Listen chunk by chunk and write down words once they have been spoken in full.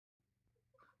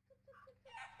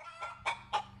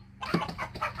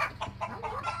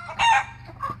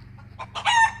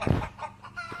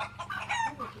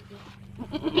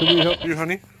Can we help you,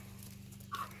 honey?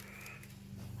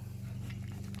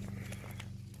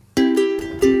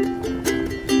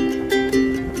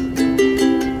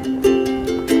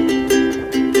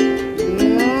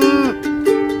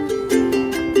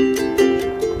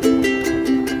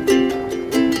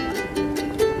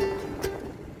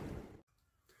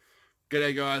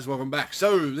 G'day guys, welcome back.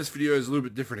 So this video is a little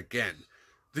bit different again.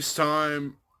 This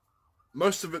time,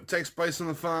 most of it takes place on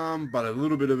the farm, but a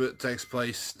little bit of it takes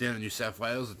place down in New South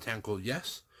Wales, a town called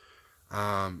Yes,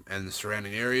 and the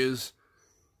surrounding areas.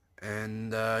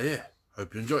 And yeah,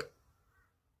 hope you enjoy it.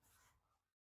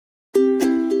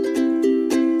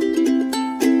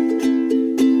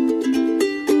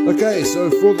 Okay, so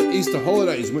for the Easter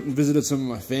holidays, went and visited some of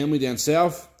my family down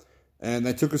south, and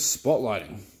they took us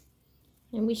spotlighting.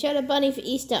 And we shot a bunny for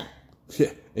Easter.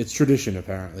 Yeah, it's tradition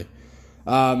apparently.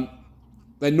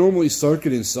 They normally soak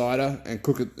it in cider and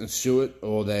cook it and stew it,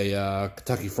 or they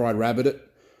Kentucky Fried Rabbit it.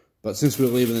 But since we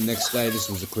were leaving the next day, this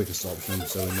was the quickest option,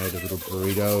 so we made a little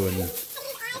burrito and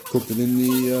cooked it in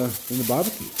the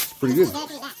barbecue. It's pretty good.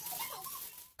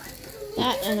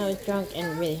 That, and I was drunk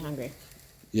and really hungry.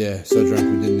 Yeah, so drunk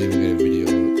we didn't even get a video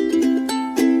of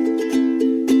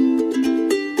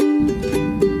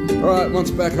it. Alright,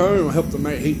 once back home, I helped the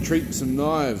mate heat treat some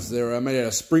knives. They're made out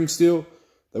of spring steel.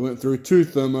 They went through 2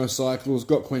 thermocycles,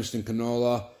 got quenched in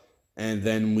canola, and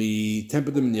then we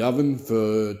tempered them in the oven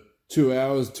for 2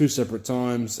 hours, 2 separate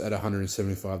times at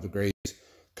 175 degrees.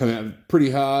 Come out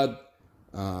pretty hard.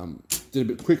 Did a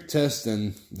bit quick test,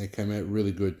 and they came out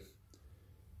really good.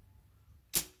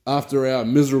 After our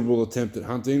miserable attempt at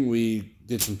hunting, we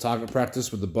did some target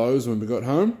practice with the bows when we got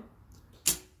home.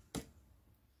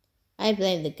 I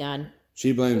blame the gun.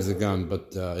 She blames the gun, but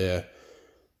yeah.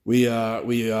 We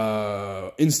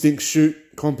instinct shoot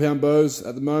compound bows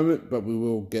at the moment, but we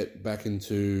will get back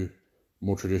into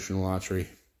more traditional archery.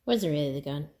 Wasn't really the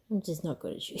gun. I'm just not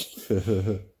good at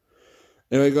shooting.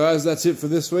 Anyway, guys, that's it for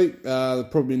this week. There'll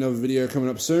probably be another video coming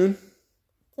up soon.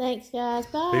 Thanks, guys.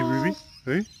 Bye. Hey, Ruby.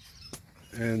 Hey.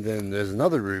 And then there's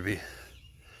another Ruby.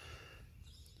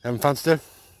 Having fun, Steph?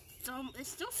 There's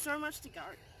still so much to go.